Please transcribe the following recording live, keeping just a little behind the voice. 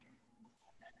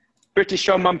British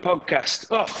Strongman Podcast.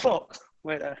 Oh, fuck.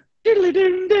 Wait there.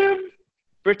 Diddly-dum-dum.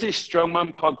 British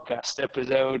Strongman Podcast,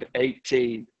 episode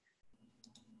 18.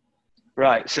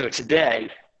 Right, so today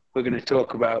we're going to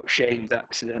talk about Shane's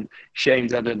accident.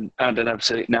 Shane's had an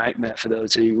absolute nightmare for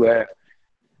those who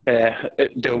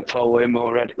don't follow him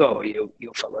already. Oh,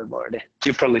 you'll follow him already.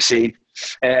 You've probably seen.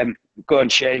 Go on,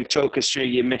 Shane, talk us through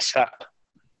your mishap.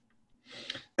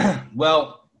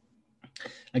 Well,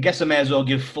 I guess I may as well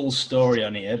give full story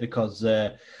on here because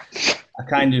I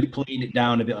kind of played it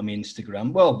down a bit on my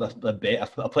Instagram. Well, a bit. I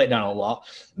played it down a lot,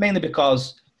 mainly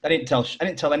because I didn't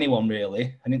tell anyone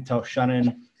really. I didn't tell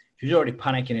Shannon. She was already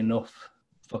panicking enough,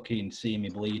 fucking seeing me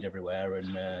bleed everywhere,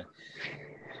 and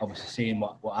obviously seeing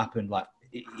what happened. Like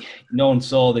no one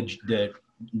saw the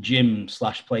gym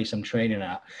 / place I'm training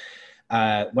at.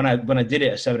 When I did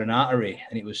it, I severed an artery,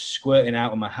 and it was squirting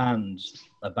out of my hands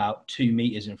about 2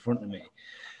 meters in front of me.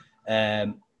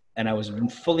 And I was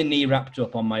fully knee wrapped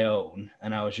up on my own,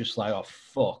 and I was just like, oh,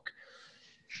 fuck.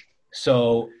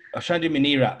 So I was trying to do my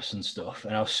knee wraps and stuff,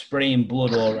 and I was spraying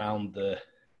blood all around the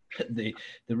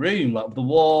room, like the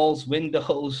walls,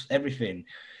 windows, everything,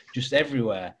 just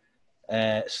everywhere.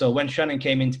 So when Shannon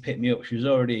came in to pick me up, she was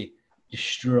already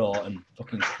distraught and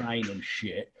fucking crying and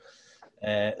shit.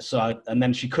 And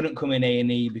then she couldn't come in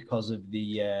A&E because of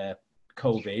the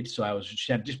COVID, so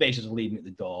she had just basically leave me at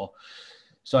the door.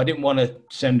 So I didn't want to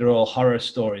send her all horror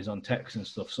stories on text and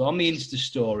stuff. So on the Insta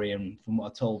story, and from what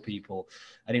I told people,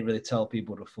 I didn't really tell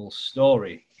people the full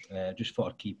story. Just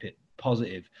thought I'd keep it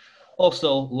positive.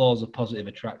 Also, laws of positive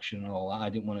attraction and all that. I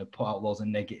didn't want to put out laws of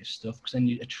negative stuff because then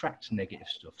you attract negative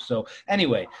stuff. So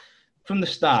anyway, from the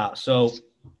start, so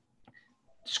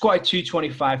squatted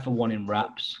 225 for 1 in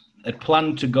wraps. I'd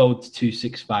planned to go to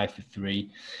 265 for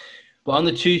 3. But on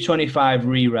the 225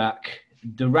 re-rack,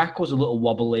 the rack was a little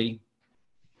wobbly.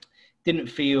 Didn't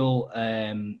feel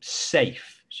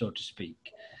safe, so to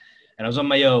speak. And I was on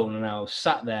my own, and I was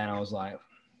sat there, and I was like,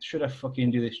 should I fucking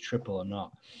do this triple or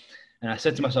not? And I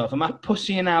said to myself, am I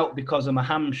pussying out because of my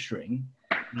hamstring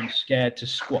and I'm scared to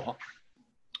squat?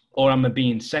 Or am I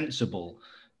being sensible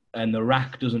and the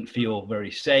rack doesn't feel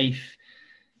very safe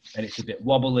and it's a bit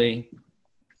wobbly?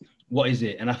 What is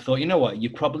it? And I thought, you know what?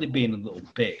 You're probably being a little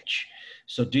bitch.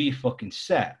 So do your fucking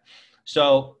set.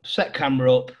 So set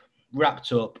camera up,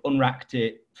 wrapped up, unracked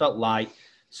it, felt light,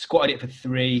 squatted it for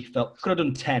 3, could have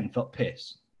done 10, felt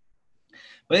piss.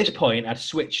 By this point, I'd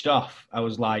switched off. I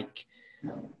was like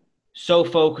so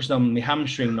focused on my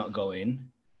hamstring not going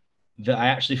that I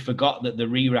actually forgot that the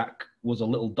re-rack was a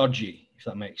little dodgy, if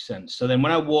that makes sense. So then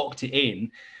when I walked it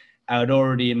in, I had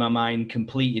already in my mind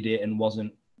completed it and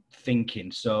wasn't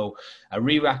thinking. So I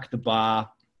re-racked the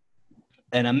bar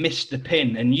and I missed the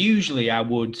pin. And usually I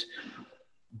would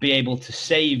be able to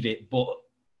save it, but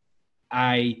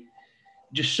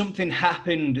something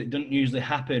happened. It doesn't usually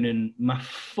happen, and my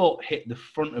foot hit the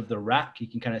front of the rack. You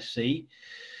can kind of see,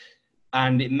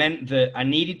 and it meant that I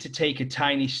needed to take a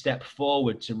tiny step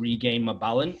forward to regain my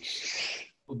balance.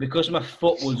 But because my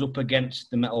foot was up against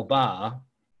the metal bar,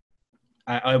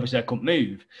 I couldn't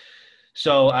move.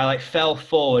 So I fell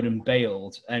forward and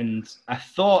bailed, and I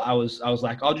thought I was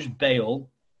like, I'll just bail.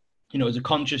 You know, it was a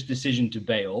conscious decision to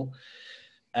bail.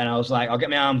 And I was like, I'll get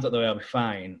my arms out the way, I'll be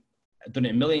fine. I've done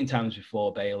it a million times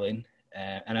before bailing.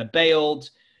 And I bailed,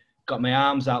 got my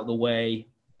arms out the way,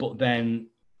 but then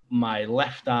my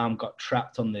left arm got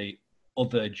trapped on the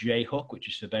other J hook, which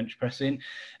is for bench pressing.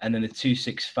 And then the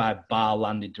 265 bar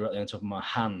landed directly on top of my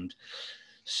hand.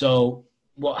 So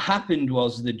what happened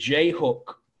was the J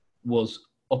hook was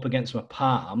up against my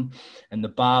palm and the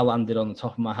bar landed on the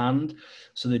top of my hand.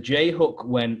 So the J hook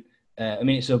went,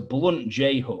 it's a blunt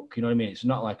J hook, you know what I mean? It's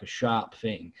not like a sharp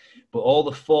thing, but all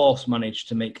the force managed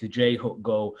to make the J hook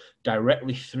go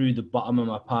directly through the bottom of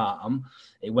my palm.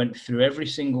 It went through every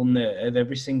single nerve,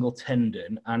 every single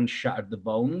tendon, and shattered the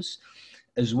bones,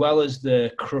 as well as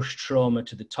the crush trauma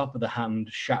to the top of the hand,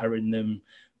 shattering them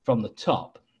from the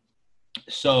top.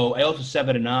 So I also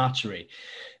severed an artery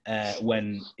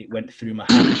when it went through my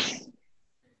hand.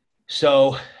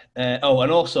 So, and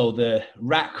also the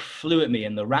rack flew at me,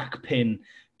 and the rack pin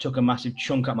took a massive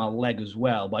chunk out my leg as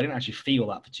well. But I didn't actually feel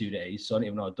that for 2 days, so I didn't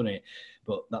even know I'd done it.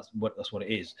 But that's what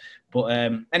it is.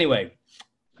 But anyway,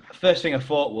 first thing I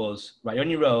thought was, right, you're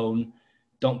on your own,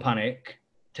 don't panic,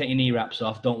 take your knee wraps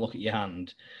off, don't look at your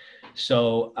hand.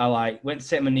 So I went to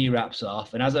take my knee wraps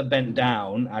off, and as I bent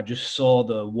down, I just saw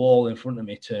the wall in front of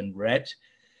me turn red.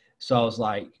 So I was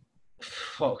like,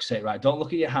 fuck's sake, right, don't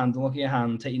look at your hand,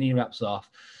 take your knee wraps off.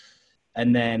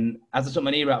 And then as I took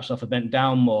my knee wraps off, I bent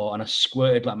down more and I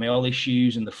squirted like my ollie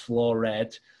shoes and the floor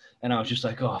red. And I was just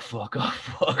like, oh, fuck.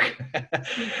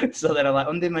 So then I like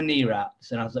undid my knee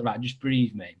wraps and I was like, right, just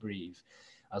breathe, mate, breathe.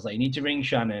 I was like, you need to ring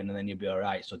Shannon and then you'll be all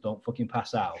right. So don't fucking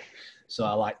pass out. So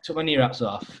I like took my knee wraps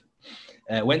off,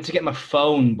 went to get my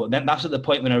phone, but then that's at the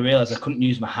point when I realized I couldn't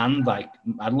use my hand. Like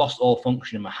I'd lost all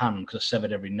function in my hand because I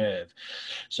severed every nerve.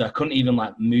 So I couldn't even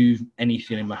like move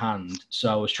anything in my hand.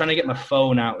 So I was trying to get my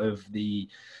phone out of the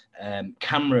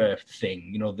camera thing,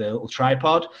 you know, the little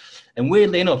tripod. And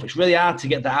weirdly enough, it's really hard to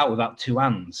get that out without two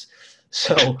hands.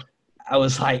 So I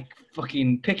was like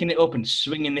fucking picking it up and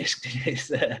swinging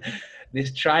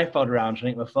this tripod around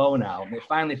trying to get my phone out. And it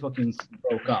finally fucking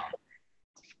broke off.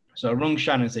 So I rung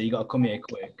Shannon and said, you got to come here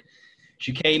quick.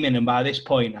 She came in and by this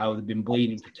point I had been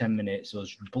bleeding for 10 minutes. There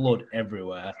was blood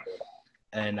everywhere.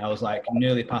 And I was like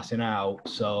nearly passing out.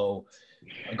 So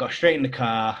I got straight in the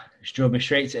car. She drove me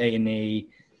straight to A&E.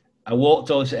 I walked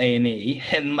over to A&E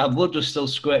and my blood was still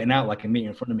squirting out like a meter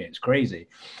in front of me. It's crazy.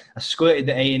 I squirted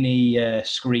the A&E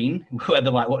screen where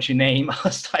they're like, what's your name? I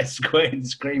started squirting the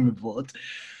screen with blood.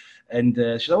 And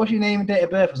she's like, what's your name and date of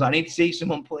birth? I was like, I need to see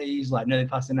someone, please. Like, nearly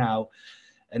passing out.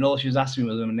 And all she was asking me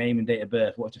was my name and date of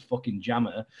birth. What a fucking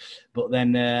jammer. But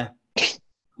then,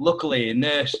 luckily, a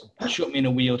nurse shut me in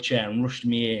a wheelchair and rushed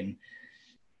me in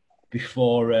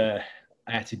before I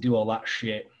had to do all that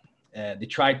shit. They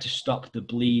tried to stop the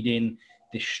bleeding.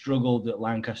 They struggled at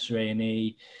Lancaster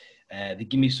A&E. They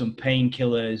give me some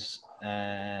painkillers,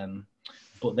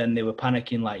 but then they were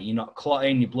panicking, like, you're not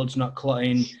clotting, your blood's not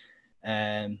clotting.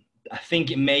 I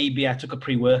think it may be I took a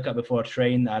pre-workout before I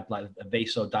trained that had like a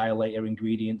vasodilator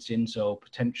ingredients in, so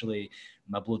potentially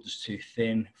my blood was too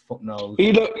thin. Fuck knows.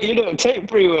 You don't take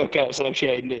pre-workouts, I'm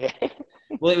Shane, do you?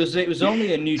 Well, it was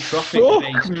only a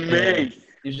nootropic Fuck me.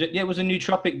 It was a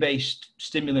nootropic-based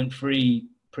stimulant-free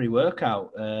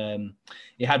pre-workout.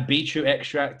 It had beetroot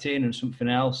extract in and something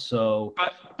else. So,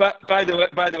 but by the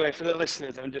way, for the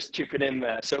listeners, I'm just chipping in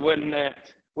there. So when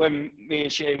me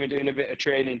and Shane were doing a bit of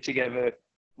training together,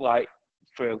 like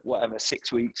for whatever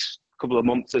 6 weeks, a couple of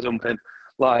months or something,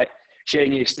 like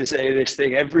Shane used to say this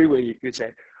thing every week. He'd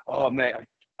say, "Oh mate,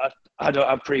 I don't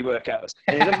have pre-workouts."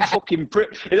 And he'd have a fucking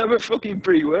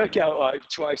pre-workout like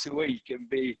twice a week and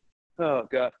be, oh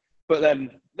god. But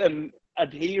then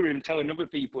I'd hear him telling other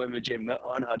people in the gym that,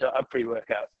 oh no, I don't have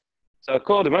pre-workouts. So I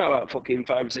called him out about fucking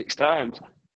 5 or 6 times.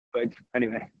 But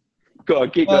anyway, go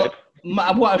on, keep going.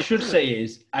 What I should say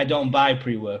is I don't buy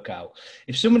pre-workout.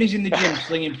 If somebody's in the gym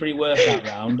slinging pre-workout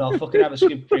around, I'll fucking have a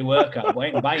skip pre-workout. But I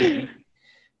ain't buying it.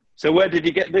 So where did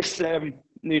you get this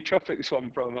nootropics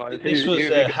one from? This was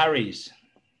Harry's.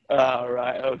 Oh,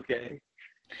 right, okay.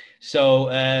 So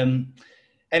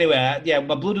anyway, yeah,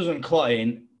 my blood wasn't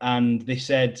clotting, and they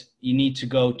said you need to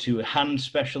go to a hand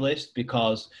specialist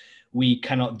because we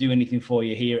cannot do anything for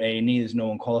you here at A&E. There's no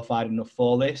one qualified enough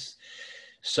for this.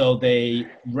 So they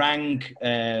rang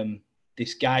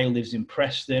this guy who lives in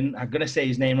Preston. I'm going to say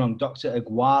his name wrong. Dr.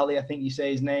 Aguali, I think you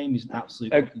say his name. He's an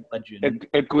absolute legend.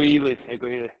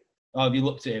 Aguili. Oh, have you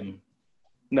looked at him?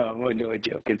 No, I'm only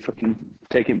joking. Fucking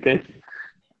taking piss.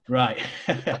 Right.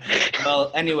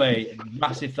 Well, anyway,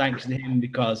 massive thanks to him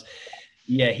because,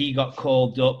 yeah, he got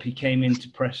called up. He came into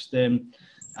Preston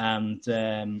and,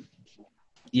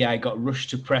 yeah, I got rushed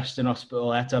to Preston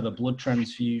Hospital. I had to have a blood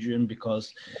transfusion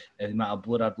because of the amount of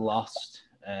blood I'd lost.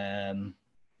 There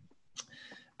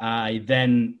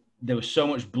was so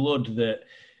much blood that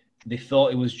they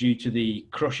thought it was due to the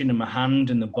crushing of my hand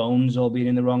and the bones all being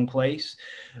in the wrong place.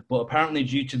 But apparently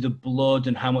due to the blood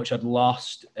and how much I'd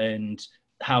lost and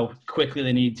how quickly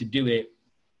they needed to do it,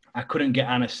 I couldn't get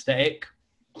anesthetic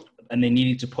and they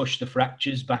needed to push the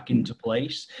fractures back into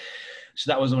place. So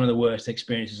that was one of the worst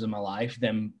experiences of my life.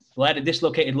 Then I had a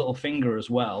dislocated little finger as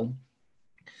well.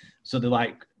 So they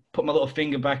like put my little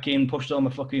finger back in, pushed all my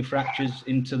fucking fractures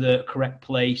into the correct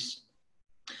place,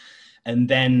 and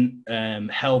then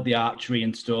held the artery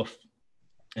and stuff,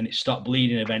 and it stopped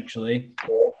bleeding eventually.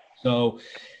 So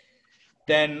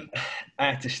then I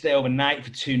had to stay overnight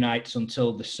for 2 nights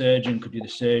until the surgeon could do the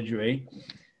surgery.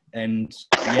 And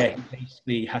yeah, he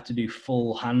basically had to do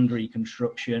full hand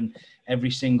reconstruction. Every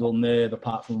single nerve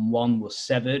apart from one was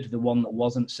severed. The one that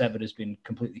wasn't severed has been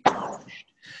completely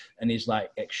crushed and is like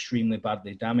extremely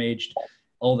badly damaged.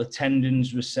 All the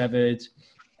tendons were severed.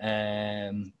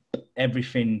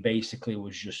 Everything basically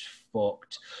was just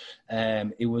fucked.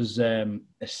 It was a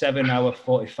 7-hour,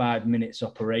 45 minutes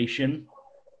operation.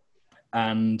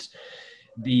 And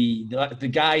the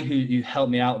guy who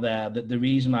helped me out there, the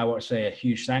reason I want to say a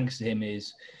huge thanks to him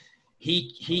is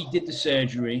he did the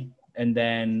surgery, and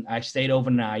then I stayed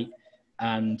overnight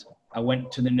and I went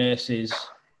to the nurses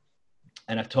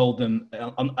And I told them,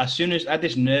 as soon as I had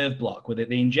this nerve block where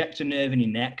they inject a nerve in your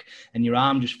neck and your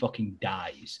arm just fucking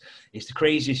dies. It's the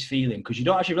craziest feeling because you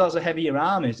don't actually realize how heavy your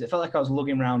arm is. It felt like I was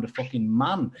lugging around a fucking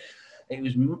man.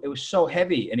 It was so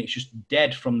heavy and it's just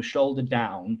dead from the shoulder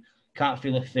down. Can't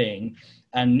feel a thing.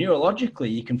 And neurologically,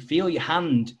 you can feel your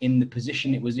hand in the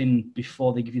position it was in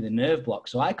before they give you the nerve block.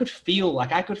 So I could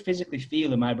physically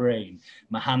feel in my brain,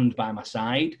 my hand by my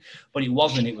side, but it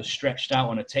wasn't. It was stretched out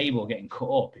on a table getting cut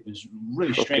up. It was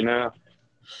really strange.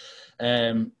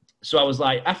 So I was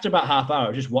like, after about half hour, I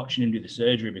was just watching him do the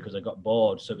surgery because I got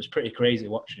bored. So it was pretty crazy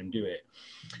watching him do it.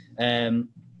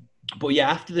 But yeah,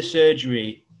 after the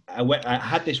surgery, I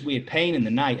had this weird pain in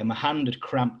the night and my hand had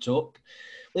cramped up.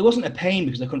 It wasn't a pain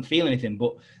because I couldn't feel anything,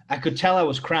 but I could tell I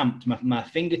was cramped. My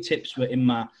fingertips were in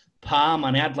my palm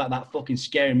and I had like that fucking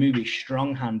scary movie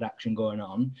strong hand action going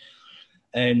on.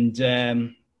 And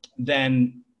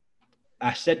then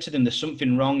I said to them, there's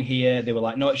something wrong here. They were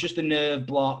like, no, it's just a nerve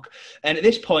block. And at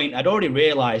this point, I'd already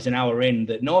realized an hour in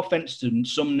that no offense to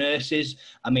some nurses.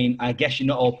 I mean, I guess you're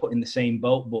not all put in the same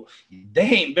boat, but they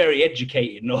ain't very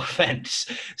educated, no offense.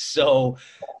 So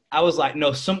I was like,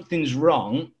 no, something's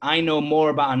wrong. I know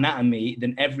more about anatomy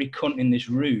than every cunt in this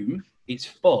room. It's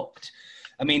fucked.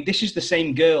 I mean, this is the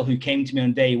same girl who came to me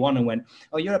on day one and went,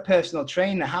 oh, you're a personal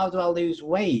trainer. How do I lose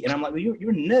weight? And I'm like, well,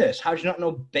 you're a nurse. How do you not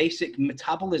know basic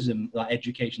metabolism, like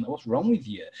education? Like, what's wrong with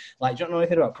you? Like, do you not know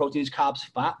anything about proteins, carbs,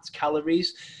 fats,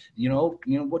 calories? You know,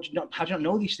 what do you not, how do you not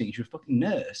know these things? You're a fucking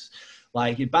nurse.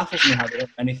 Like, it baffles me how they don't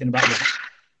know anything about this.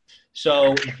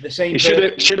 So the same. You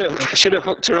should have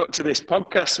hooked her up to this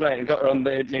podcast, mate, and got her on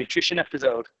the nutrition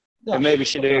episode. Oh, and maybe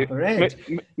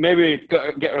maybe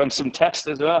get her on some tests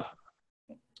as well.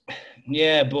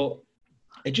 Yeah, but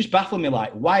it just baffled me.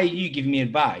 Like, why are you giving me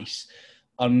advice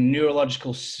on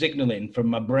neurological signaling from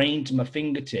my brain to my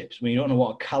fingertips when you don't know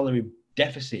what a calorie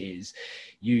deficit is?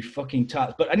 You fucking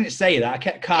tart. But I didn't say that. I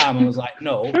kept calm and was like,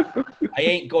 no, I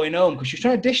ain't going home because she was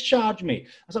trying to discharge me.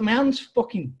 I was like, my hand's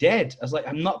fucking dead. I was like,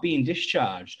 I'm not being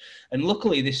discharged. And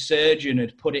luckily, this surgeon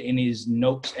had put it in his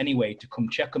notes anyway to come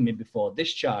check on me before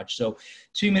discharge. So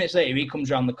 2 minutes later, he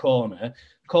comes around the corner,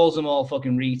 calls them all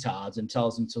fucking retards and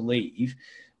tells them to leave,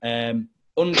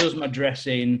 undoes my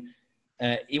dressing.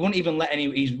 He wouldn't even let any.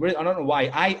 I don't know why.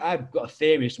 I've got a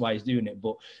theory as to why he's doing it,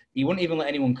 but he wouldn't even let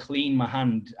anyone clean my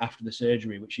hand after the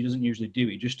surgery, which he doesn't usually do.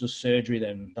 He just does surgery,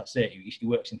 then that's it. He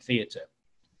works in theatre.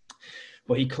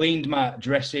 But he cleaned my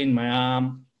dressing, my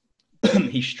arm.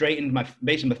 He straightened my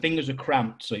fingers were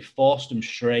cramped, so he forced them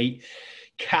straight,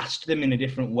 cast them in a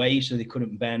different way so they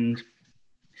couldn't bend. A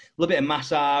little bit of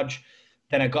massage.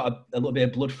 Then I got a little bit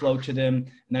of blood flow to them,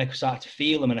 and then I could start to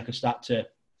feel them, and I could start to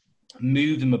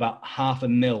move them about 0.5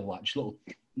 mil, like just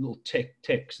little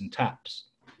ticks and taps.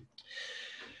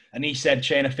 And he said,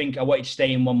 Shane, I think I want you to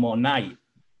stay in one more night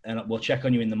and we'll check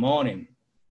on you in the morning.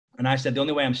 And I said, the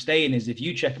only way I'm staying is if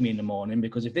you check me in the morning,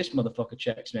 because if this motherfucker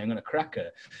checks me, I'm going to crack her.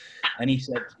 And he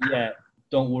said, yeah,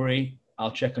 don't worry,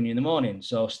 I'll check on you in the morning.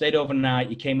 So I stayed overnight.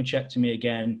 He came and checked to me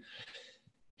again.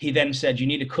 He then said, you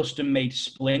need a custom-made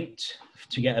splint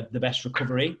to get the best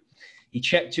recovery. He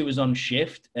checked who was on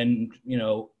shift and,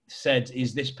 said,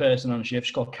 is this person on shift?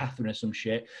 She's called Catherine or some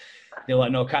shit. They were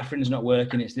like, no, Catherine's not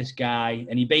working. It's this guy.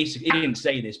 And he didn't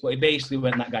say this, but he basically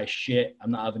went, that guy's shit.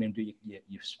 I'm not having him do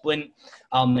your splint.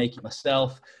 I'll make it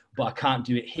myself, but I can't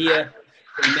do it here.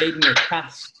 So he made me a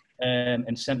cast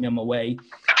and sent me on my way.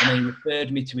 And then he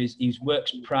referred me to he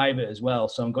works private as well.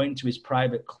 So I'm going to his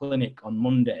private clinic on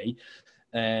Monday.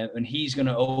 And he's going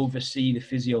to oversee the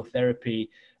physiotherapy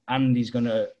and he's going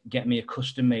to get me a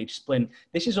custom-made splint.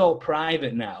 This is all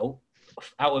private now,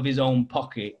 out of his own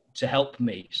pocket to help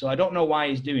me. So I don't know why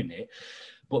he's doing it.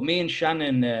 But me and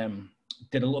Shannon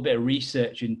did a little bit of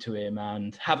research into him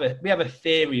and we have a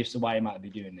theory as to why he might be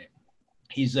doing it.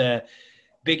 He's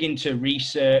big into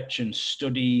research and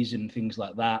studies and things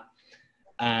like that.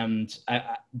 And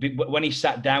when he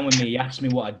sat down with me, he asked me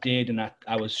what I did. And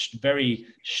I was very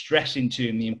stressing to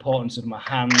him the importance of my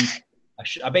hand.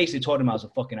 I basically told him I was a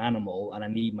fucking animal and I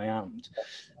need my hand.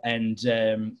 And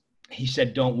he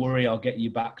said, don't worry, I'll get you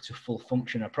back to full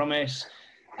function, I promise.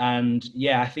 And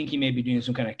yeah, I think he may be doing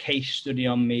some kind of case study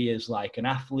on me as like an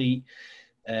athlete,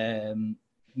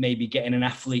 maybe getting an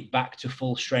athlete back to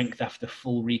full strength after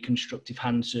full reconstructive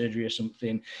hand surgery or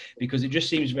something, because it just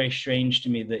seems very strange to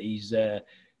me that he's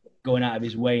going out of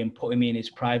his way and putting me in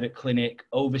his private clinic,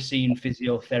 overseeing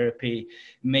physiotherapy,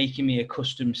 making me a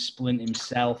custom splint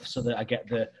himself so that I get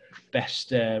the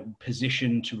best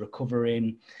position to recover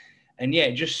in. And yeah,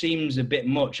 it just seems a bit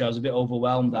much. I was a bit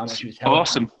overwhelmed how much it was helping.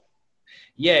 Awesome.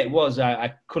 Yeah, it was.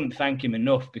 I couldn't thank him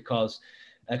enough because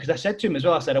Because I said to him as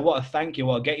well, I said, I want to thank you. I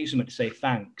want to get you something to say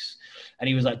thanks. And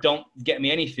he was like, don't get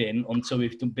me anything until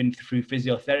we've been through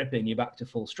physiotherapy and you're back to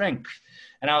full strength.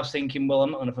 And I was thinking, well,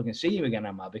 I'm not going to fucking see you again,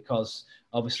 am I? Because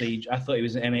obviously I thought he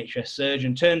was an NHS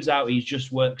surgeon. Turns out he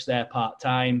just works there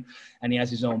part-time and he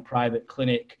has his own private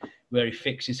clinic where he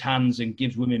fixes hands and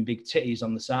gives women big titties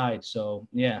on the side. So,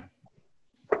 yeah.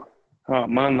 Oh,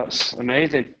 man, that's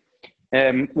amazing.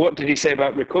 What did he say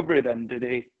about recovery then?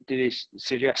 Did he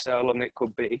suggest how long it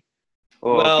could be?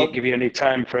 Or give you any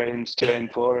time frames to aim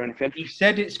for or anything? He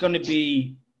said it's going to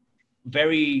be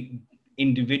very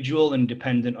individual and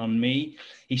dependent on me.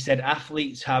 He said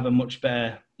athletes have a much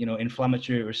better,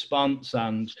 inflammatory response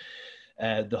and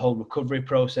the whole recovery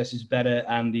process is better.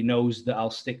 And he knows that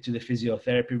I'll stick to the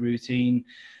physiotherapy routine.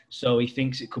 So he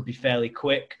thinks it could be fairly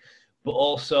quick. But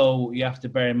also you have to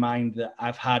bear in mind that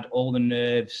I've had all the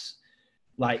nerves.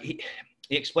 Like he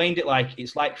explained it like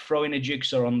it's like throwing a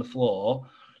jigsaw on the floor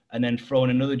and then throwing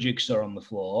another jigsaw on the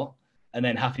floor and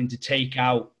then having to take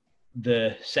out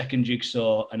the second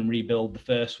jigsaw and rebuild the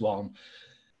first one.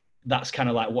 That's kind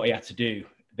of like what he had to do,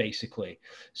 basically.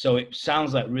 So it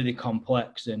sounds like really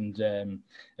complex. And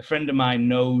a friend of mine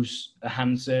knows a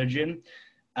hand surgeon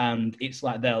and it's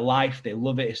like their life. They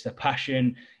love it. It's their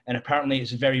passion. And apparently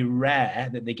it's very rare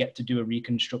that they get to do a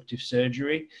reconstructive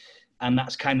surgery. And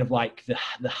that's kind of like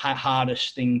the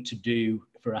hardest thing to do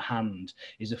for a hand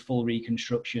is a full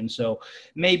reconstruction. So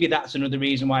maybe that's another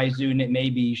reason why he's doing it.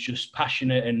 Maybe he's just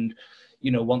passionate and,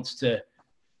 wants to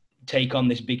take on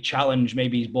this big challenge.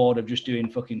 Maybe he's bored of just doing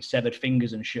fucking severed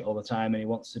fingers and shit all the time and he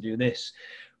wants to do this.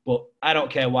 But I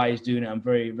don't care why he's doing it. I'm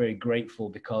very, very grateful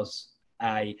because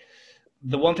the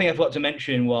one thing I forgot to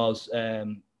mention was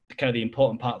kind of the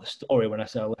important part of the story when I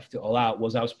said I left it all out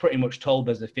was I was pretty much told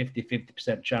there's a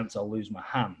 50% chance I'll lose my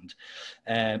hand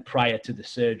prior to the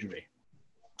surgery.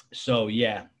 So,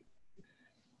 yeah.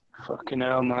 Fucking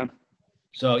hell, man.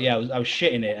 So, yeah, I was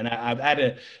shitting it. And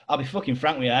I'll be fucking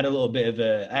frank with you, I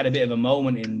had a bit of a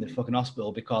moment in the fucking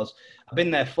hospital because I've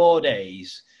been there 4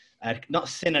 days. I'd not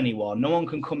seen anyone. No one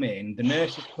can come in. The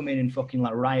nurses come in fucking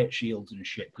like riot shields and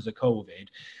shit because of COVID.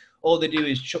 All they do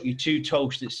is chuck you 2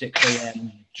 toasts at 6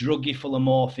 a.m., drug you full of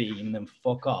morphine, and then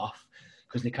fuck off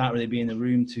because they can't really be in the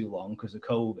room too long because of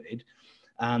COVID.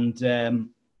 And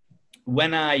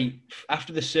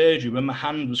after the surgery, when my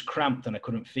hand was cramped and I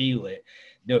couldn't feel it,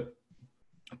 they were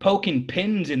poking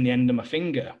pins in the end of my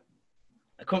finger.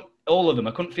 I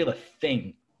couldn't feel a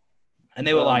thing. And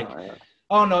they were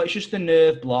oh no, it's just the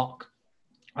nerve block.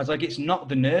 I was like, it's not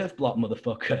the nerve block,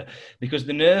 motherfucker, because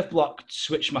the nerve block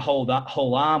switched my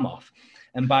whole arm off.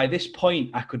 And by this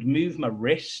point, I could move my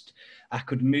wrist. I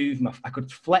could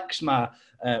flex my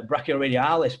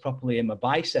brachioradialis properly in my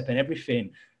bicep and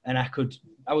everything. And I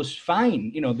was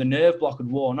fine. The nerve block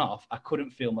had worn off. I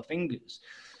couldn't feel my fingers.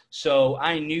 So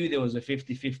I knew there was a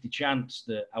 50-50 chance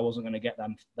that I wasn't going to get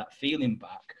that feeling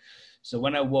back. So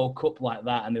when I woke up like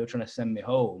that and they were trying to send me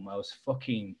home, I was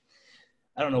fucking...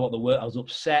 I don't know what the word. I was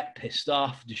upset, pissed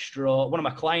off, distraught. One of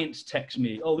my clients texted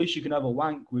me, "Oh, at least you can have a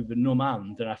wank with a numb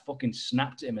hand." And I fucking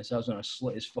snapped at him and said I was going to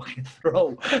slit his fucking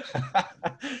throat.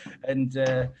 And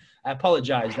I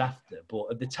apologised after. But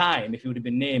at the time, if he would have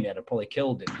been near me, I'd have probably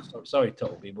killed him. So, sorry,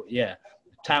 Toby. But yeah,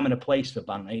 time and a place for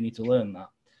banter. You need to learn that.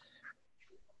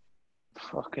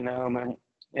 Fucking hell,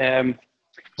 mate.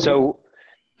 So,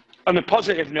 on a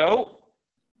positive note,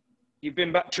 you've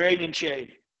been back training,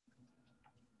 Shane.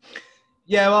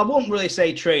 Yeah, well, I wouldn't really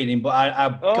say training, but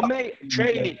mate,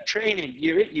 training.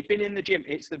 You've been in the gym.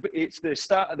 It's the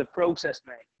start of the process,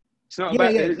 mate. It's not about.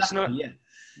 Exactly, it's not. Yeah.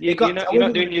 You're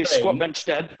not doing your squat bench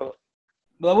dead, but.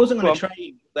 Well, I wasn't going to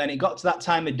train. Then it got to that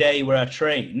time of day where I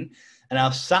train, and I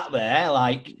was sat there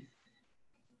like,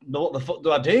 what the fuck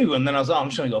do I do? And then I was like, I'm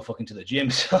just going to go fucking to the gym.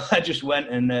 So I just went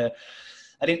and I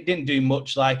didn't do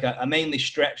much. Like I mainly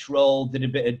stretch rolled, did a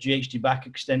bit of GHD back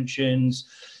extensions.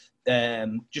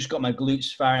 Just got my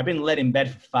glutes firing. I've been laid in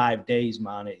bed for 5 days,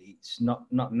 man. It's not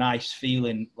nice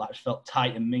feeling. Like I felt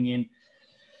tight and minging.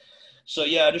 So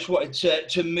yeah, I just wanted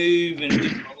to move and do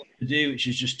what I love to do, which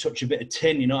is just touch a bit of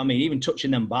tin. You know what I mean? Even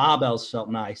touching them barbells felt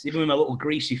nice. Even with my little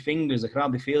greasy fingers, I could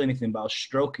hardly feel anything, but I was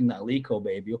stroking that Eleiko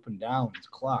baby up and down. It's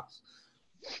class.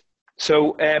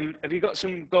 So have you got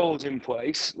some goals in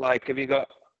place? Like, have you got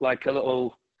like a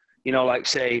little, like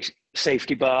say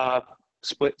safety bar,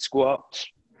 split squats,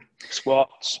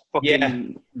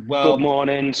 fucking good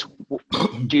mornings,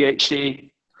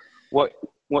 GHD.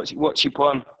 What's your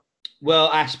plan? Well,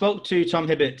 I spoke to Tom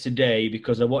Hibbert today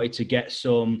because I wanted to get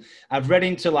some. I've read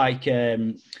into like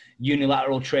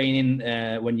unilateral training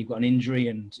when you've got an injury,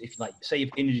 and if say you've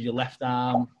injured your left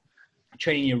arm,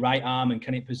 training your right arm and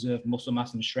can it preserve muscle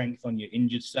mass and strength on your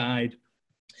injured side?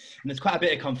 And there's quite a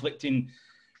bit of conflicting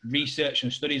research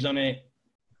and studies on it.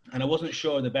 And I wasn't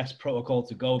sure the best protocol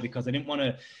to go because I didn't want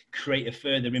to create a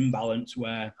further imbalance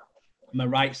where my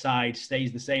right side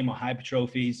stays the same or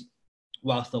hypertrophies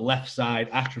whilst the left side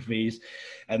atrophies,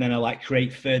 and then I like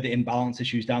create further imbalance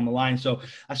issues down the line. So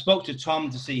I spoke to Tom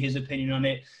to see his opinion on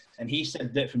it, and he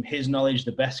said that from his knowledge,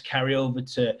 the best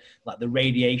carryover to like the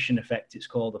radiation effect, it's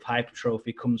called, of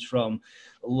hypertrophy comes from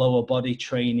lower body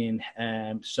training.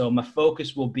 So my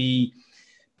focus will be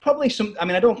probably I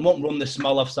won't run the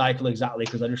Smolov cycle exactly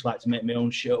because I just like to make my own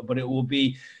shit up, but it will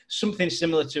be something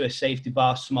similar to a safety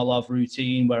bar Smolov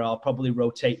routine where I'll probably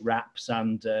rotate wraps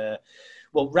and,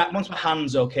 once my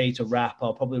hand's okay to wrap,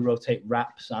 I'll probably rotate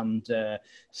wraps and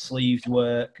sleeves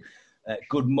work.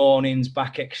 Good mornings,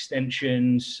 back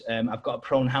extensions. I've got a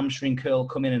prone hamstring curl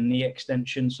coming and knee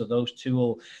extension, so those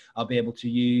two I'll be able to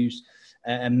use.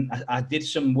 I did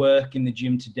some work in the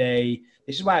gym today.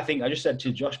 This is why I think I just said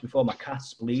to Josh before, my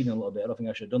cast's bleeding a little bit. I don't think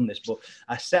I should have done this, but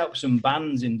I set up some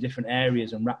bands in different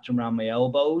areas and wrapped them around my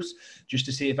elbows just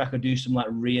to see if I could do some like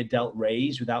rear delt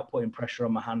raise without putting pressure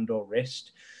on my hand or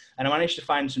wrist. And I managed to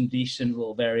find some decent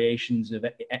little variations of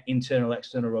internal,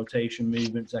 external rotation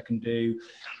movements I can do,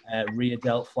 rear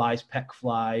delt flies, pec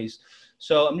flies.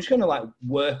 So I'm just going to like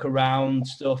work around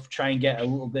stuff, try and get a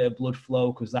little bit of blood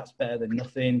flow because that's better than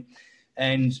nothing.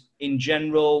 And in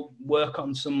general, work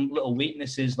on some little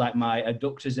weaknesses like my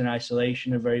adductors in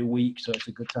isolation are very weak, so it's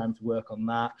a good time to work on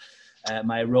that.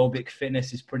 My aerobic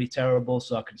fitness is pretty terrible,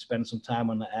 so I can spend some time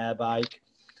on the air bike.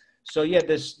 So yeah,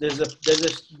 there's a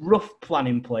rough plan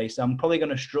in place. I'm probably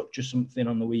going to structure something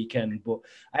on the weekend, but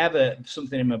I have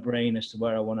something in my brain as to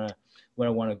where I want to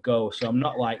go. So I'm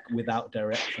not like without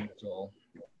direction at all.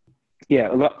 Yeah,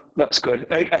 well, that's good.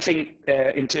 I think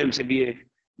in terms of your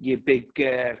big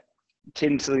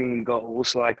tinseling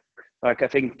goals, like I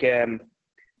think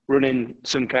running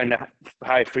some kind of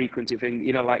high frequency thing,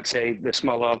 like say the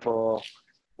Smolov or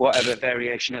whatever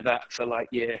variation of that for like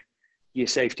your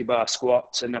safety bar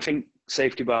squats, and I think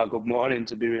safety bar good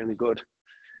mornings would be really good.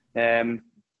 To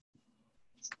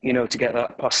get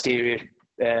that posterior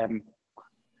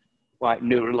like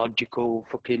neurological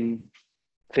fucking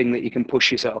thing that you can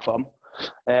push yourself on.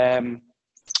 I'll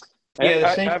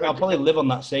probably live on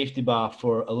that safety bar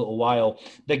for a little while.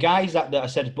 The guys that I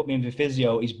said booked me in for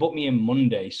physio, he's booked me in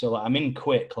Monday. So like, I'm in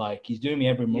quick, like he's doing me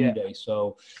every Monday. Yeah.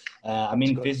 So I'm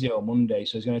in physio Monday.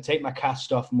 So he's going to take my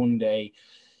cast off Monday,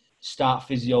 start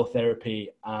physiotherapy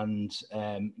and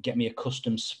get me a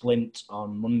custom splint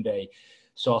on Monday.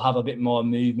 So I'll have a bit more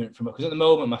movement from it. Because at the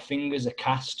moment, my fingers are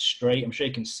cast straight. I'm sure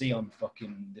you can see on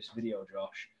fucking this video,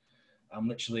 Josh. I'm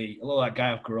literally, I look like a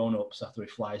guy of grown-ups after he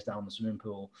flies down the swimming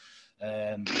pool.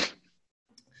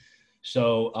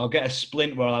 So I'll get a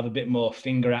splint where I'll have a bit more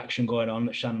finger action going on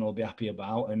that Shannon will be happy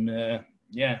about. And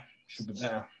should be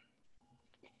better.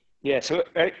 Yeah, so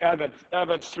I've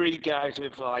had three guys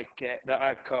with that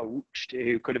I've coached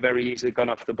who could have very easily gone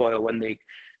off the boil when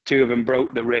two of them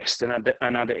broke the wrist and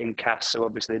had it in cast. So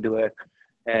obviously they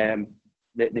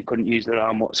couldn't use their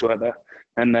arm whatsoever.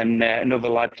 And then another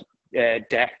lad,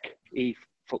 Deck, he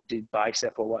fucked his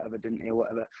bicep or whatever, didn't he, or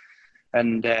whatever.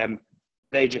 And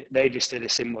they just did a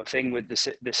similar thing with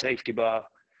the safety bar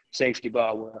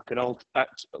work and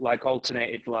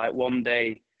alternated like one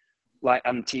day like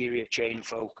anterior chain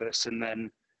focus and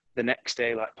then the next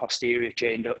day like posterior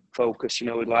chain focus,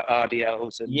 with like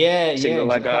RDLs and single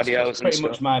leg RDLs. That's pretty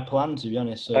much my plan, to be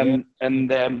honest. So,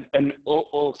 and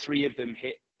all three of them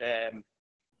hit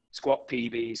squat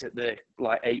PBs at the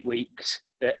like 8 week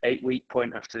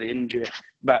point after the injury.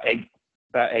 About 8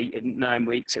 and 9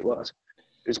 weeks it was.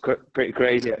 It was pretty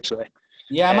crazy actually.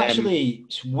 Yeah,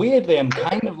 I'm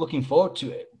kind of looking forward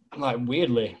to it. Like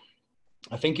weirdly.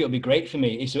 I think it'll be great for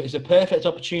me. It's a perfect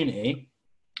opportunity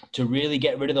to really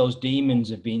get rid of those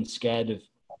demons of being scared of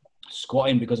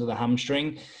squatting because of the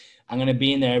hamstring. I'm going to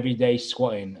be in there every day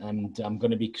squatting, and I'm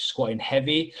going to be squatting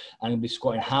heavy. I'm going to be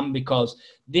squatting ham because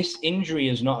this injury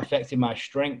has not affected my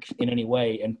strength in any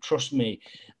way. And trust me,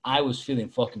 I was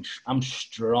feeling I'm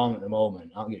strong at the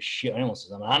moment. I don't give shit. Anyone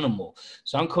says I'm an animal.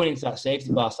 So I'm coming into that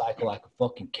safety bar cycle like a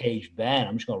fucking caged bear.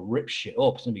 I'm just going to rip shit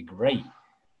up. It's going to be great.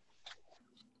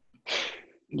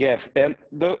 Yeah,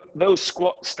 those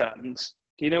squat stands.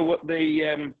 Do you know what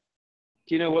the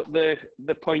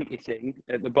pointy thing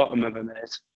at the bottom of them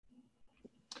is?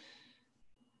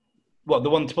 What, the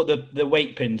one to put the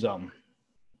weight pins on?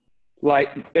 Like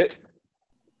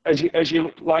as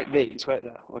you like these, right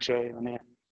there. I'll show you on here.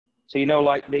 So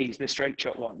like these, the straight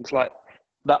shot ones, like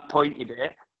that pointy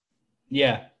bit.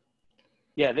 Yeah.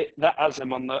 Yeah, that has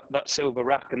them on that silver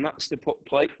rack, and that's to put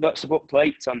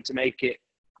plates on to make it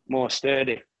more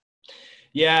sturdy.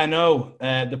 Yeah, I know.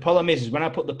 The problem is when I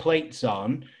put the plates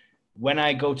on, when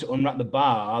I go to unwrap the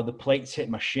bar, the plates hit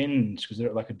my shins because they're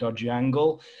at like a dodgy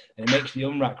angle, and it makes the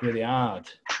unwrap really hard.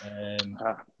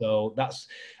 So that's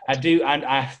I do, and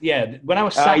yeah. When I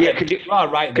was sat yeah, there, you are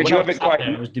right. When you I have was it sat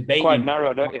there, I was debating quite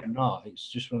narrow, don't you? or not. It's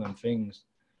just one of them things.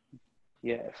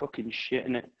 Yeah, fucking shit,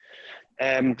 innit?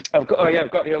 I've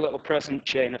got your little present,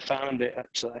 Shane. I found it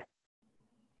actually.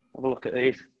 Have a look at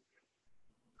these.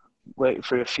 Wait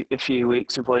for a few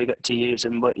weeks before you get to use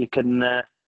them, but you can.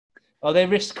 Are they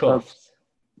wrist cuffs?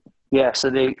 Yeah,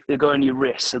 so they go on your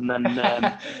wrists, and then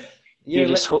you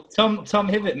just hook. Tom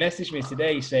Hibbett messaged me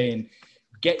today saying,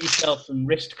 "Get yourself some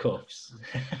wrist cuffs."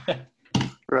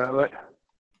 Right.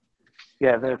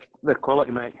 Yeah, they're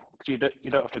quality, mate. You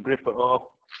don't have to grip at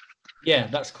all. Yeah,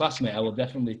 that's class, mate. I will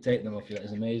definitely take them off you. That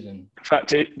is amazing. In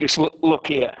fact, just look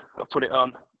here. I'll put it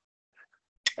on,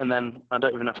 and then I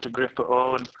don't even have to grip at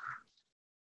all. And...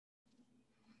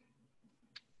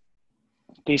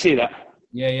 Do you see that?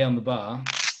 Yeah, on the bar.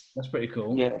 That's pretty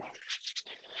cool. Yeah,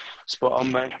 spot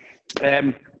on, mate.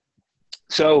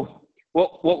 So,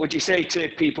 what would you say to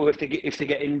people if they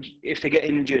get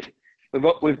injured?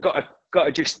 We've got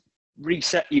to just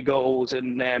reset your goals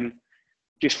and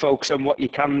just focus on what you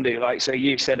can do. Like, so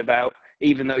you said about,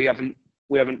 even though we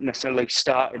haven't necessarily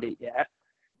started it yet.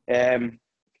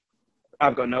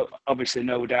 I've got obviously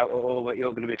no doubt at all that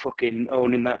you're going to be fucking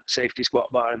owning that safety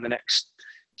squat bar in the next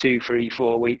 2, 3,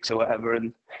 4 weeks or whatever,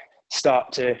 and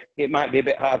it might be a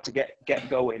bit hard to get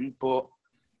going, but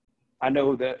I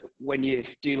know that when you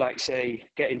do, like, say,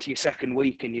 get into your second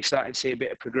week and you're starting to see a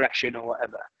bit of progression or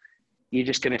whatever, you're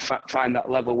just going to find that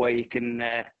level where you can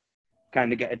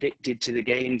kind of get addicted to the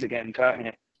gains again, can't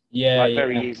you? Yeah,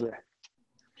 very easily.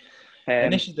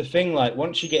 And this is the thing, like,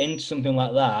 once you get into something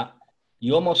like that,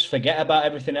 you almost forget about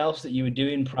everything else that you were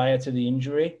doing prior to the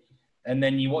injury, and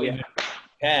then you won't even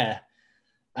care.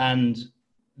 And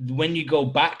when you go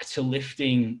back to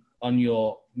lifting on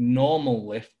your normal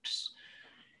lifts,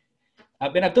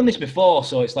 I've done this before,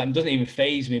 so it's like, it doesn't even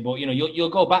faze me, but you'll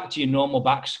go back to your normal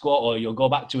back squat, or you'll go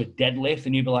back to a deadlift,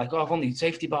 and you'll be like, oh, I've only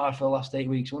safety bar for the last 8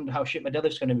 weeks. I wonder how shit my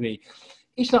deadlift's going to be.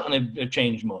 It's not going to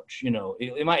change much,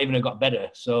 it might even have got better.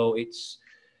 So it's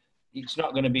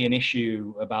not going to be an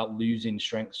issue about losing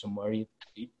strength somewhere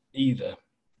either.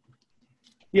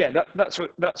 Yeah, that's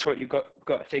what you've got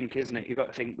to think, isn't it? You've got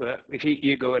to think that if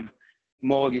you go and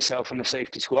maul yourself on the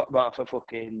safety squat bar for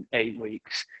fucking 8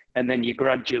 weeks, and then you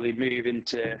gradually move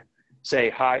into,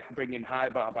 say, bringing high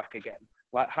bar back again.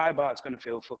 Like, high bar is going to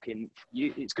feel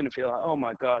it's going to feel like, oh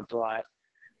my God, like,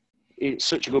 it's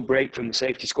such a good break from the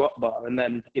safety squat bar. And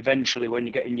then eventually when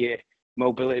you're getting your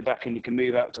mobility back and you can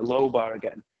move out to low bar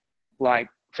again, like,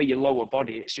 for your lower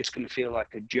body, it's just going to feel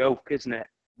like a joke, isn't it?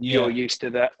 Yeah. You're used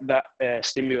to that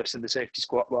stimulus of the safety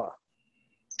squat bar.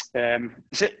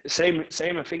 Same,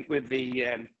 I think, with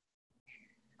the...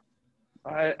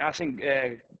 I think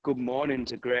good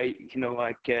mornings are great,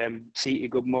 like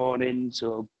seated good mornings,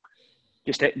 or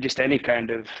just any kind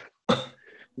of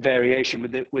variation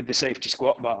with the safety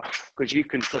squat bar, because you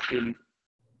can fucking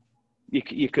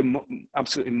you can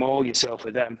absolutely maul yourself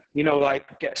with them.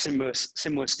 Like, get similar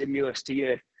stimulus to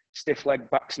your stiff leg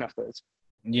back snappers.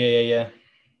 Yeah.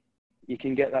 You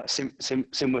can get that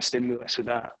similar stimulus with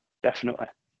that, definitely.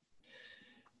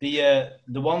 The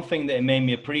one thing that it made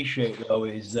me appreciate, though,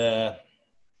 is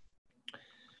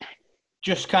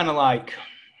just kind of like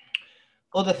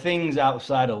other things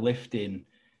outside of lifting.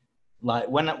 Like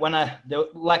when I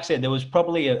like I said, there was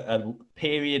probably a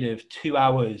period of 2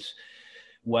 hours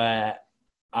where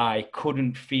I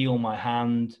couldn't feel my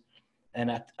hand,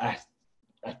 and I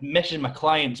messaged my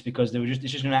clients because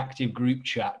it's just an active group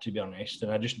chat, to be honest,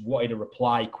 and I just wanted to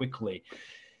reply quickly.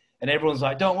 And everyone's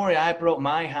like, don't worry, I broke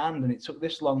my hand and it took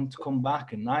this long to come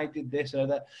back, and I did this or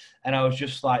that. And I was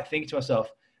just like thinking to myself,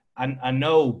 I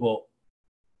know, but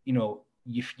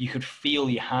you could feel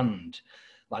your hand.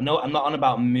 Like, no, I'm not on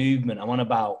about movement. I'm on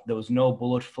about, there was no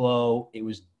blood flow. It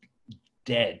was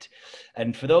dead.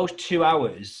 And for those 2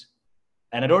 hours,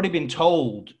 and I'd already been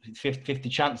told 50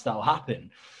 chance that'll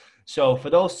happen. So for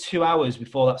those 2 hours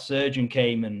before that surgeon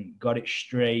came and got it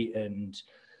straight and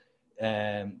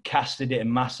casted it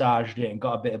and massaged it and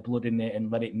got a bit of blood in it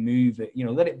and let it move it,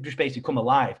 let it just basically come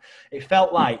alive. It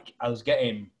felt like I was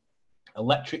getting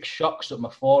electric shocks up my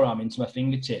forearm into my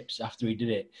fingertips after he did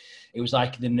it. It was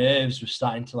like the nerves were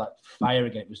starting to like fire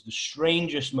again. It was the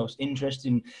strangest, most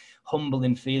interesting,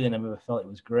 humbling feeling I've ever felt. It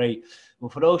was great.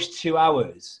 But for those 2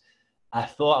 hours, I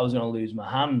thought I was going to lose my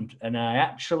hand. And I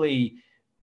actually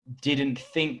didn't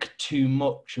think too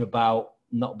much about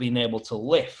not being able to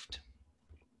lift.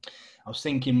 I was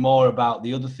thinking more about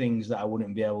the other things that I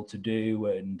wouldn't be able to do,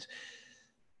 and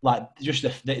like just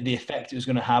the effect it was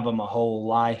going to have on my whole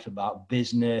life, about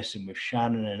business and with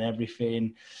Shannon and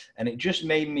everything. And it just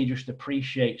made me just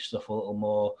appreciate stuff a little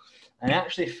more. And I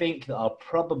actually think that I'll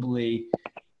probably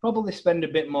spend a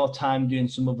bit more time doing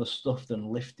some other stuff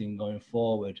than lifting going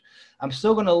forward. I'm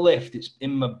still going to lift. It's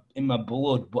in my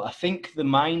blood, but I think the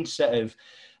mindset of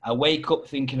I wake up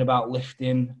thinking about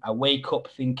lifting. I wake up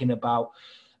thinking about,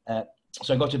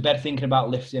 so I go to bed thinking about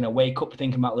lifting. I wake up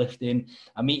thinking about lifting.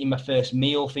 I'm eating my first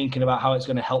meal thinking about how it's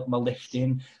going to help my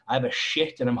lifting. I have a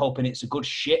shit and I'm hoping it's a good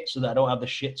shit so that I don't have the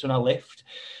shits when I lift.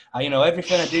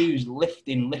 Everything I do is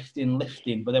lifting.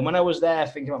 But then when I was there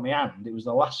thinking about my hand, it was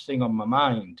the last thing on my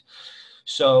mind.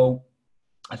 So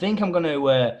I think I'm going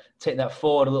to take that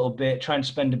forward a little bit, try and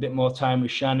spend a bit more time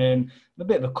with Shannon. I'm a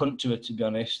bit of a cunt to her, to be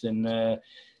honest. And,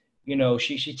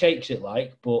 she takes it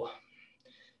but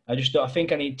I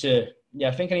think I need to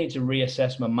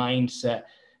reassess my mindset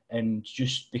and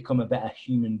just become a better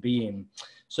human being.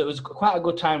 So it was quite a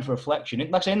good time for reflection.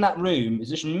 Like I say, in that room, it's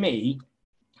just me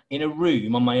in a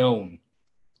room on my own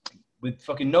with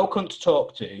fucking no cunt to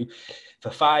talk to for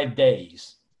 5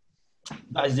 days.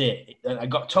 That is it. I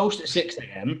got toast at 6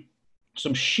 a.m.,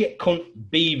 some shit cunt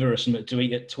beaver or something to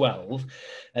eat at 12,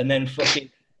 and then fucking,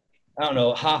 I don't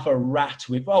know, half a rat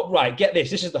with, oh, right, get this.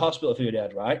 This is the hospital food I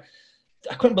had, right?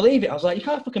 I couldn't believe it. I was like, you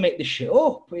can't fucking make this shit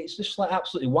up. It's just like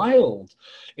absolutely wild.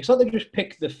 It's like they just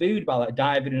picked the food by like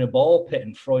diving in a ball pit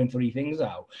and throwing 3 things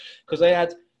out. Because they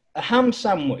had a ham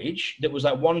sandwich that was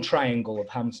like one triangle of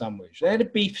ham sandwich. They had a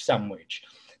beef sandwich.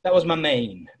 That was my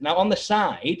main. Now on the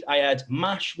side, I had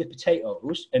mash with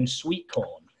potatoes and sweet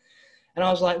corn. And I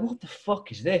was like, what the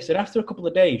fuck is this? And after a couple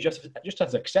of days, just had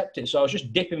to accept it. So I was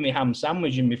just dipping my ham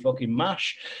sandwich in my fucking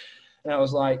mash. And I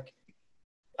was like,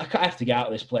 I have to get out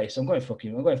of this place. I'm going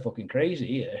fucking crazy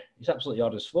here. It's absolutely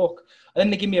odd as fuck. And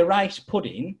then they give me a rice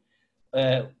pudding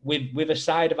with a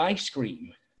side of ice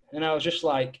cream. And I was just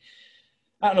like,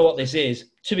 I don't know what this is.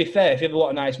 To be fair, if you ever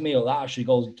want a nice meal, that actually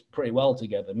goes pretty well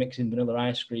together, mixing vanilla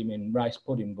ice cream and rice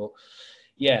pudding. But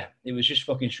yeah, it was just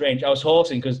fucking strange. I was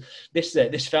horsing because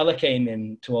this fella came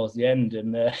in towards the end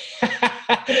and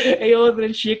he ordered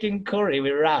a chicken curry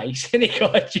with rice and he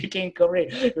got a chicken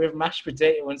curry with mashed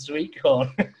potato and sweet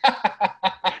corn.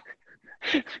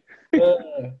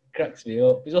 Cracks me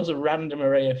up. There's also a random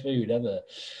array of food ever.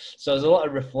 So there's a lot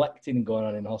of reflecting going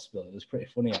on in hospital. It was pretty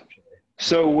funny, actually.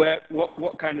 So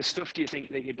what kind of stuff do you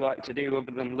think that you'd like to do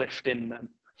other than lifting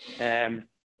then?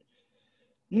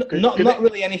 Not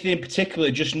really anything in particular.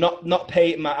 Just not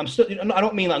pay my. I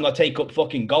don't mean like I'm gonna take up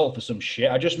fucking golf or some shit.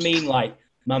 I just mean like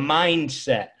my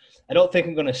mindset. I don't think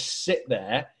I'm gonna sit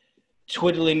there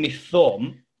twiddling my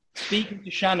thumb, speaking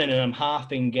to Shannon, and I'm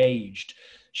half engaged.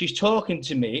 She's talking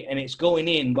to me and it's going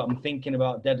in, but I'm thinking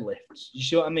about deadlifts. You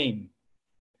see what I mean?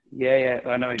 Yeah,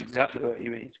 I know exactly what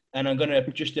you mean. And I'm gonna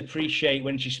just appreciate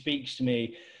when she speaks to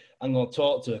me. I'm going to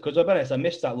talk to her. Because I'll be honest, I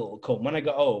missed that little cunt. When I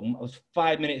got home, I was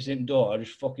 5 minutes indoor. I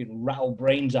just fucking rattled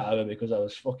brains out of her because I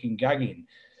was fucking gagging.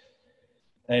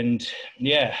 And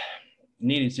yeah,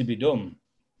 needed to be done.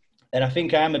 And I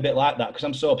think I am a bit like that because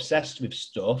I'm so obsessed with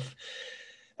stuff.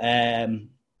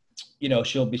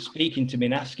 She'll be speaking to me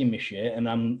and asking me shit. And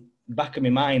I'm back of my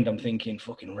mind, I'm thinking,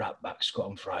 fucking rat back squat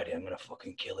on Friday. I'm going to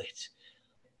fucking kill it.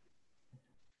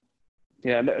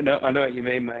 Yeah, no, I know what you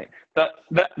mean, mate.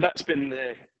 That's been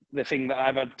the thing that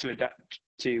I've had to adapt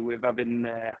to with having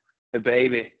a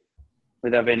baby,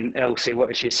 with having Elsie.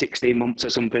 What is she, 16 months or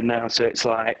something now? So it's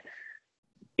like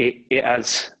it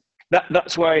has that.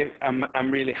 That's why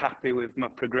I'm really happy with my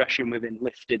progression within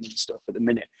lifting and stuff at the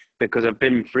minute, because I've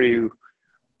been through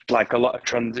like a lot of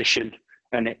transition,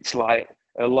 and it's like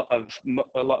a lot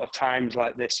of times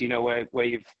like this, where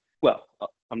you've, well,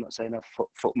 I'm not saying I've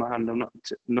fucked my hand. I'm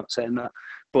not saying that,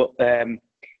 but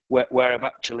where I've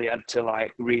actually had to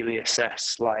like really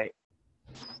assess like,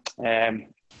 and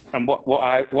what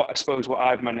I suppose what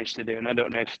I've managed to do, and I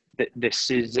don't know if this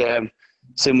is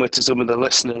similar to some of the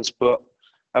listeners, but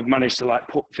I've managed to like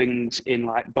put things in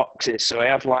like boxes. So I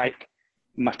have like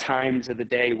my times of the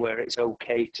day where it's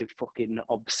okay to fucking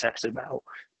obsess about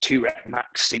 2 rep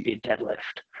max seated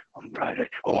deadlift on Friday.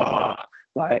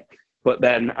 But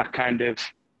then I've kind of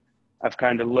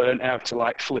learned how to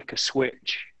like flick a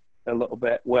switch a little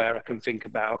bit where I can think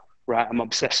about, right, I'm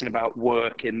obsessing about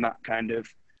work in that kind of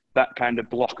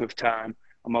block of time.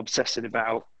 I'm obsessing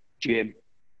about gym.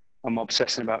 I'm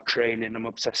obsessing about training. I'm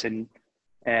obsessing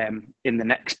in the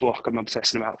next block. I'm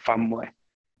obsessing about family.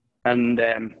 And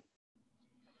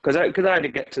because I had to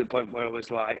get to the point where I was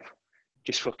like,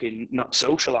 just fucking not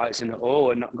socialising at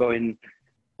all and not going.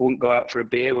 Wouldn't go out for a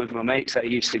beer with my mates that I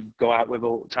used to go out with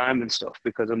all the time and stuff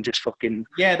because I'm just fucking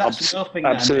that's another thing.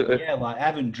 absolutely. That like I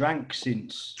haven't drank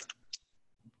since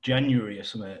January or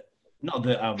something. Not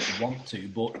that I want to,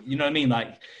 but you know what I mean.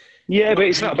 Like, yeah, but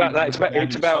it's not about that.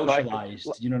 It's about like,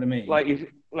 you know what I mean.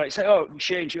 Like say, oh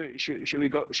Shane, should we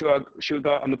go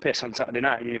out on the piss on Saturday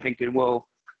night? And you're thinking, well,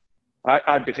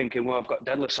 I'd be thinking, well, I've got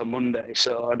deadlifts on Monday,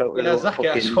 so I don't really. Yeah, exactly.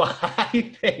 That's what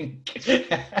I think.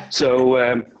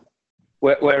 So.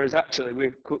 Whereas actually,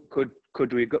 we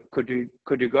could we go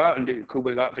out and could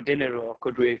we go out for dinner, or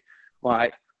could we,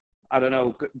 like, I don't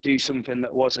know, do something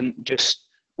that wasn't just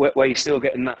where you're still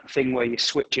getting that thing where you're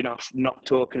switching off, not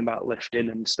talking about lifting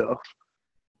and stuff.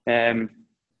 I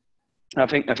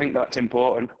think that's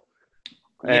important.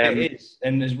 Yeah, it is,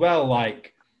 and as well,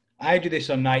 like I do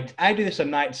this on nights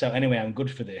out anyway. I'm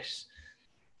good for this,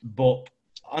 but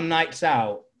on nights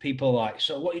out, people are like,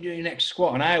 so what are you doing next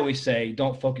squat? And I always say,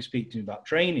 don't fucking speak to me about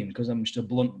training because I'm just a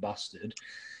blunt bastard.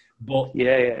 But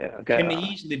it can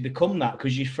easily become that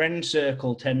because your friend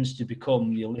circle tends to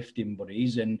become your lifting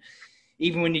buddies. And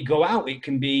even when you go out, it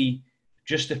can be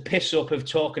just a piss up of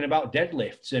talking about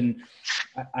deadlifts. And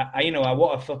I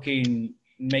want to fucking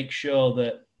make sure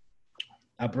that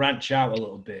I branch out a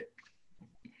little bit.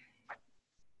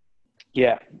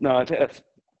 Yeah, no, I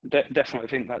definitely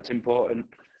think that's important.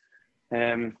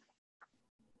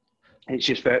 It's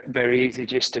just very, very easy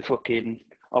just to fucking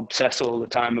obsess all the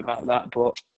time about that.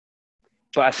 But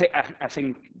I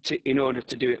think in order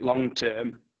to do it long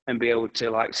term and be able to,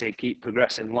 like, say, keep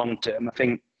progressing long term, I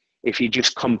think if you're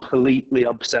just completely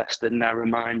obsessed and narrow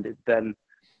minded, then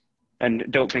and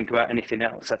don't think about anything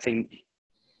else, I think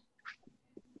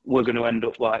we're going to end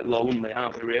up like lonely,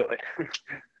 aren't we? Really?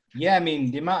 Yeah, I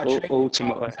mean, the amount of training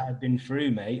ultimately I've been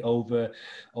through, mate, over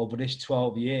this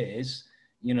 12 years,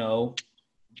 you know,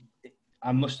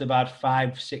 I must have had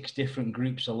 5-6 different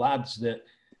groups of lads that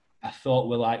I thought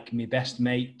were like my best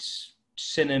mates.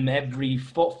 Seen them every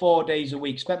 4 days a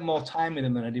week. Spent more time with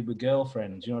them than I did with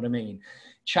girlfriends. You know what I mean?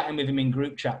 Chatting with them in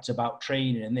group chats about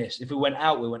training and this. If we went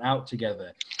out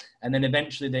together. And then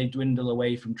eventually they dwindle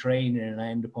away from training and I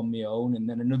end up on my own. And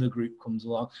then another group comes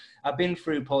along. I've been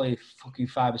through probably fucking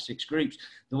 5 or 6 groups.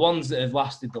 The ones that have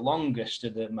lasted the longest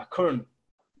are my current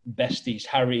besties,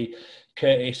 Harry,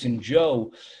 Curtis and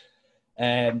Joe.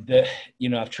 That, you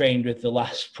know, I've trained with the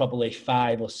last probably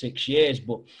 5 or 6 years,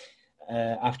 but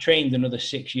I've trained another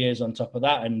 6 years on top of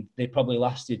that, and they probably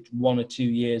lasted 1 or 2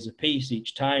 years apiece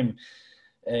each time.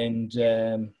 And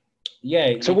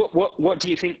yeah. So what do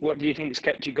you think? What do you think has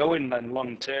kept you going then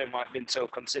long term? Like, been so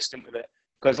consistent with it?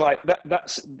 Because like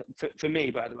that's for me,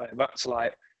 by the way, that's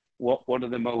like one of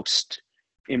the most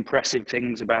impressive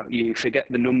things about you. Forget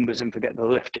the numbers and forget the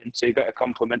lifting. So you've got a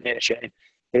compliment here, Shane.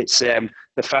 It's the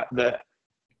fact that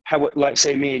how, like,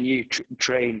 say me and you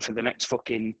train for the next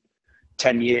fucking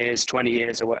 10 years, 20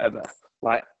 years or whatever,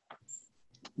 like,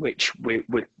 which we're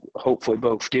hopefully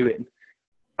both doing,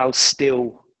 I'll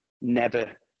still never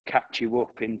catch you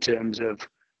up in terms of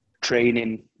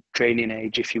training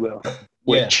age, if you will,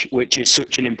 which is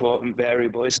such an important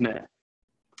variable, isn't it?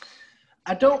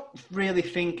 I don't really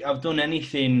think I've done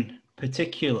anything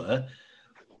particular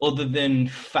other than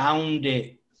found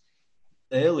it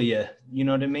earlier. You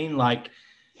know what I mean? Like,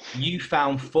 you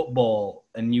found football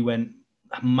and you went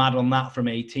mad on that from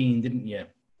 18, didn't you?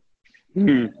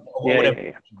 Or whatever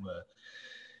you were.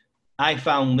 I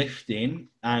found lifting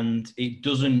and it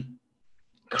doesn't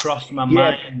cross my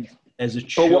mind as a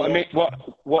chore. But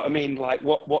what I mean, like,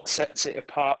 what sets it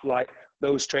apart, like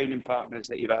those training partners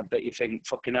that you've had that you think,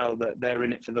 fucking hell, that they're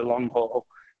in it for the long haul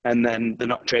and then they're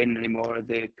not training anymore, or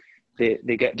they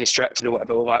get distracted or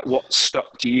whatever. Like, what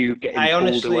stopped you getting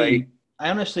pulled away? I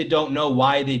honestly don't know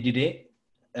why they did it.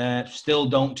 Still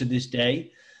don't to this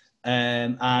day.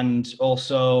 And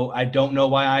also, I don't know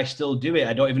why I still do it.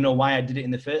 I don't even know why I did it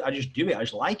in the first. I just do it. I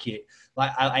just like it.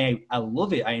 Like, I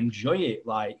love it. I enjoy it.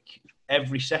 Like,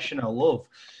 every session I love.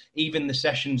 Even the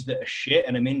sessions that are shit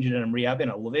and I'm injured and I'm rehabbing,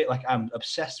 I love it. Like, I'm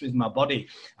obsessed with my body.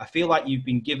 I feel like you've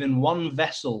been given one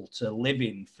vessel to live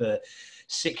in for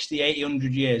 60, 80,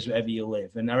 100 years, wherever you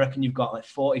live. And I reckon you've got like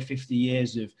 40, 50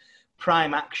 years of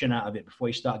prime action out of it before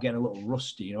you start getting a little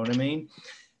rusty. You know what I mean?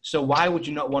 So why would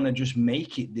you not want to just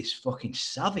make it this fucking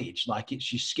savage? Like,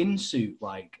 it's your skin suit.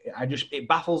 Like, it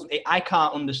baffles me. I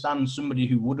can't understand somebody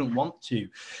who wouldn't want to,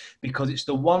 because it's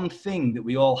the one thing that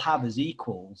we all have as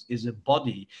equals is a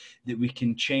body that we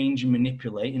can change and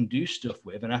manipulate and do stuff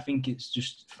with. And I think it's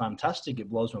just fantastic. It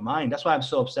blows my mind. That's why I'm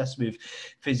so obsessed with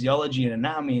physiology and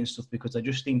anatomy and stuff, because I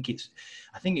just think it's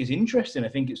interesting. I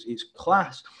think it's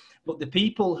class. But the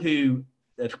people who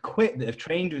have quit, that have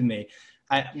trained with me,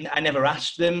 I never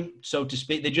asked them, so to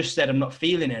speak. They just said, I'm not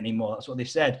feeling it anymore. That's what they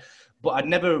said. But I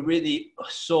never really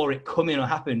saw it coming or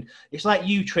happen. It's like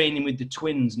you training with the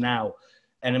twins now.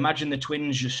 And imagine the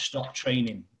twins just stopped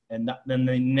training and then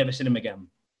they never see them again.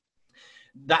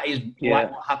 That is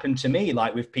like what happened to me,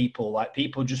 like with people. Like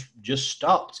people just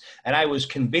stopped. And I was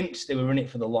convinced they were in it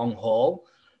for the long haul.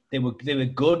 They were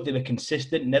good. They were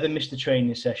consistent. Never missed a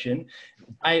training session.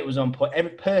 Diet was on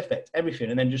point. Perfect. Everything.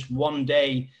 And then just one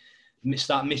day,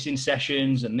 start missing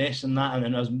sessions and this and that. And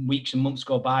then as weeks and months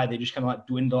go by, they just kind of like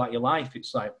dwindle out your life.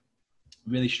 It's like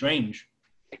really strange.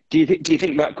 Do you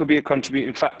think that could be a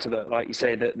contributing factor, that, like you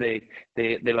say, that they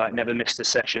like never missed a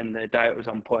session, their diet was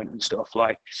on point and stuff?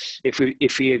 Like if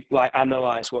you like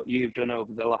analyze what you've done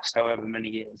over the last however many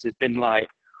years, there's been like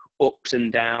ups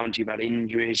and downs. You've had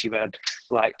injuries, you've had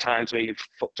like times where you've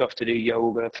fucked off to do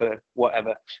yoga for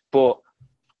whatever. But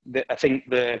I think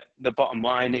the bottom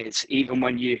line is, even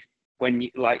when you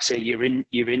like say you're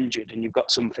injured and you've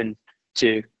got something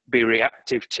to be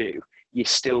reactive to, you're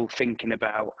still thinking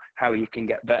about how you can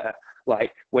get better.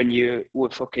 Like when you were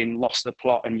fucking lost the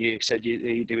plot and you said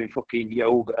you're doing fucking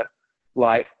yoga,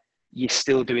 like you're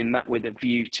still doing that with a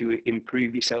view to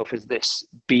improve yourself as this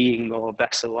being or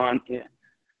vessel, aren't you?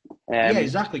 Yeah,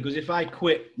 exactly. Because if I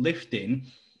quit lifting,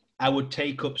 I would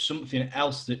take up something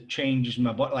else that changes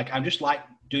my body. Like I'm just like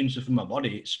doing stuff in my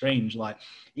body. It's strange. Like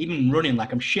even running,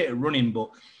 like I'm shit at running, but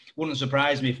it wouldn't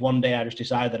surprise me if one day I just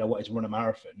decided that I wanted to run a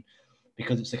marathon,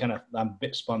 because it's the kind of, I'm a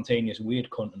bit spontaneous, weird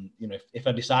cunt. And, you know, if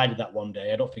I decided that one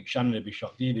day, I don't think Shannon would be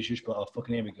shocked either. She'd just be like, oh,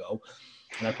 fucking here we go.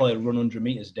 And I'd probably run 100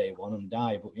 meters day one and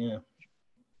die, but yeah.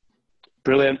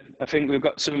 Brilliant. I think we've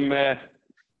got some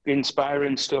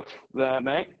inspiring stuff there,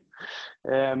 mate.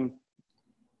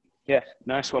 Yeah,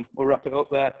 nice one. We'll wrap it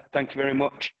up there. Thank you very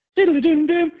much.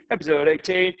 Diddly-dum-dum. Episode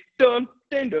 18. Done.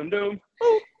 Ding-dum-dum.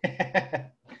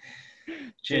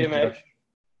 Cheers, mate. Josh.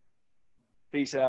 Peace out.